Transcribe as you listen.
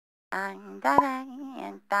Hi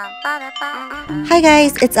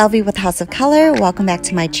guys, it's Elvie with House of Color. Welcome back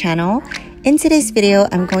to my channel. In today's video,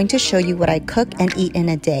 I'm going to show you what I cook and eat in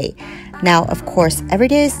a day. Now, of course, every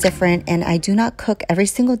day is different and I do not cook every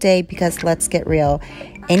single day because let's get real,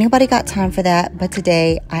 anybody got time for that? But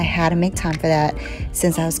today I had to make time for that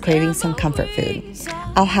since I was craving some comfort food.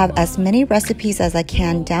 I'll have as many recipes as I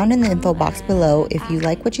can down in the info box below if you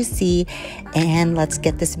like what you see, and let's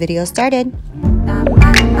get this video started.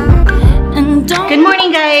 Good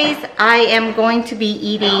morning guys, I am going to be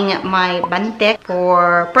eating my bantek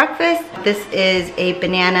for breakfast. This is a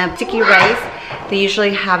banana sticky rice. They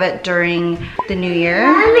usually have it during the new year.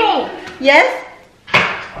 Mommy! Yes?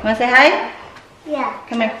 Wanna say hi? Yeah.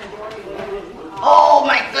 Come here. Oh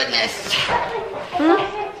my goodness!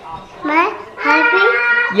 My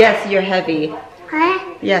heavy? Yes, you're heavy.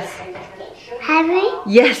 Huh? Yes. Heavy?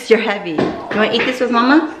 Yes, you're heavy. You wanna eat this with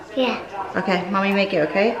mama? Yeah. Okay, mommy make it,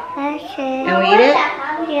 okay? Okay. And we eat it?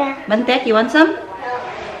 Yeah. Bantek, you want some?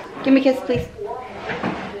 Give me a kiss, please.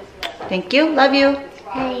 Thank you. Love you.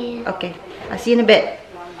 Hey. Okay, I'll see you in a bit.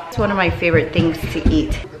 It's one of my favorite things to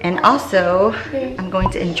eat. And also, I'm going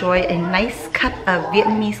to enjoy a nice cup of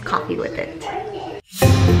Vietnamese coffee with it.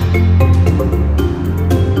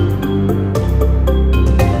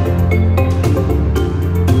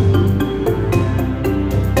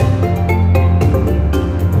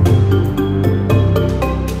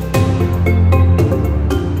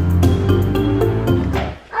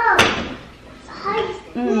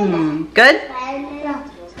 Good?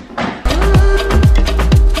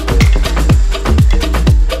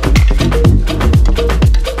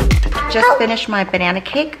 Just finished my banana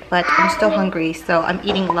cake, but I'm still hungry, so I'm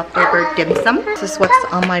eating leftover dim sum. This is what's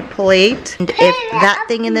on my plate. And if that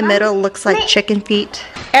thing in the middle looks like chicken feet,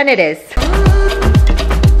 and it is.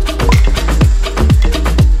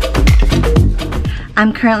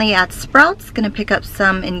 I'm currently at Sprouts, gonna pick up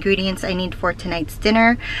some ingredients I need for tonight's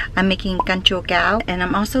dinner. I'm making Canh Chua, and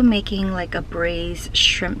I'm also making like a braised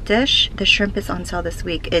shrimp dish. The shrimp is on sale this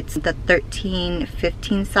week. It's the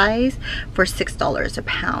 13-15 size for $6 a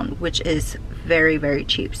pound, which is very, very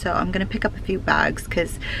cheap. So I'm gonna pick up a few bags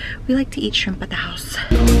because we like to eat shrimp at the house.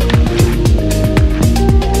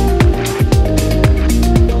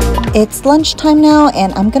 It's lunchtime now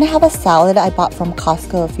and I'm gonna have a salad I bought from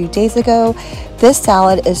Costco a few days ago. This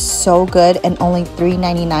salad is so good and only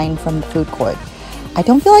 $3.99 from the food court. I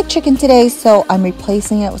don't feel like chicken today, so I'm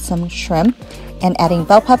replacing it with some shrimp and adding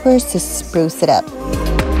bell peppers to spruce it up.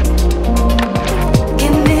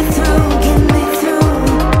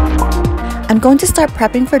 I'm going to start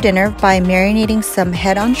prepping for dinner by marinating some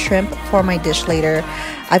head-on shrimp for my dish later.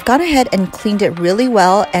 I've gone ahead and cleaned it really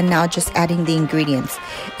well and now just adding the ingredients.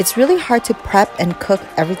 It's really hard to prep and cook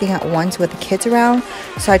everything at once with the kids around,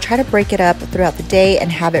 so I try to break it up throughout the day and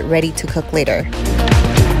have it ready to cook later.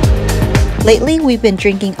 Lately, we've been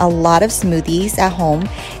drinking a lot of smoothies at home,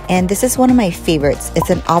 and this is one of my favorites. It's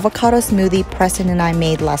an avocado smoothie Preston and I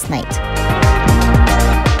made last night.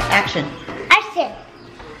 Action. Action.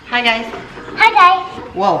 Hi guys. Hi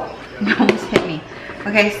guys. Whoa, you almost hit me.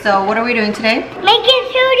 Okay, so what are we doing today? Making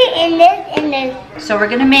smoothie in this. So we're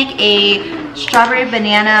gonna make a strawberry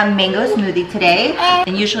banana mango smoothie today.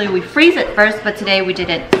 And usually we freeze it first, but today we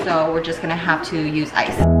didn't, so we're just gonna have to use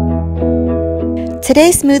ice.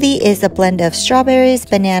 Today's smoothie is a blend of strawberries,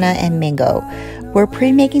 banana, and mango. We're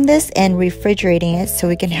pre-making this and refrigerating it so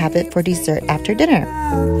we can have it for dessert after dinner.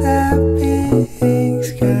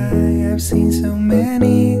 I've seen so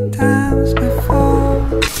many times before.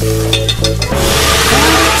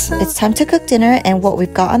 It's time to cook dinner, and what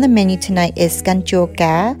we've got on the menu tonight is Canh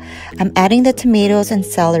Chua. I'm adding the tomatoes and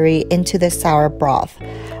celery into the sour broth.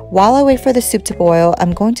 While I wait for the soup to boil,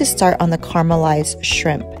 I'm going to start on the caramelized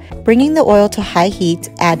shrimp. Bringing the oil to high heat,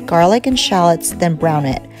 add garlic and shallots, then brown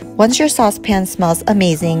it. Once your saucepan smells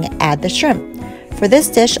amazing, add the shrimp. For this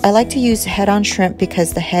dish, I like to use head-on shrimp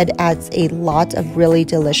because the head adds a lot of really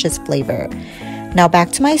delicious flavor. Now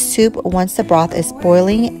back to my soup. Once the broth is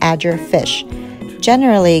boiling, add your fish.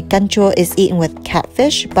 Generally, Canh Chua is eaten with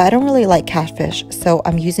catfish, but I don't really like catfish, so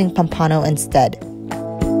I'm using Pompano instead.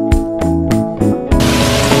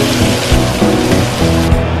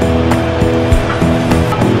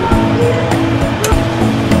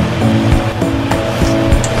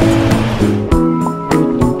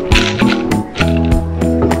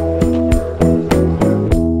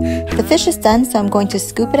 The fish is done, so I'm going to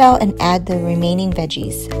scoop it out and add the remaining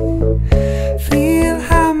veggies.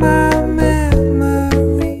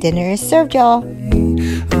 Dinner is served, y'all.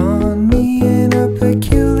 I'm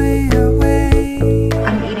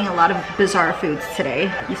eating a lot of bizarre foods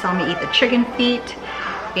today. You saw me eat the chicken feet,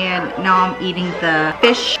 and now I'm eating the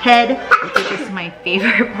fish head, which is my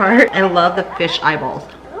favorite part. I love the fish eyeballs.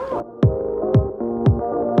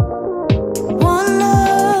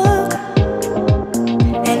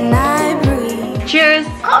 Cheers!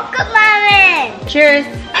 Coconut. Cheers!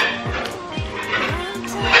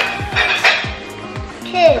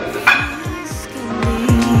 Cheers.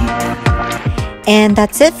 And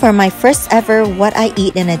that's it for my first ever what I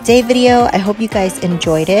eat in a day video. I hope you guys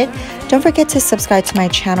enjoyed it. Don't forget to subscribe to my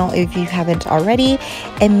channel if you haven't already,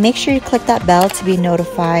 and make sure you click that bell to be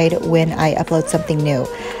notified when I upload something new.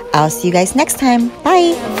 I'll see you guys next time.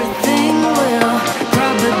 Bye!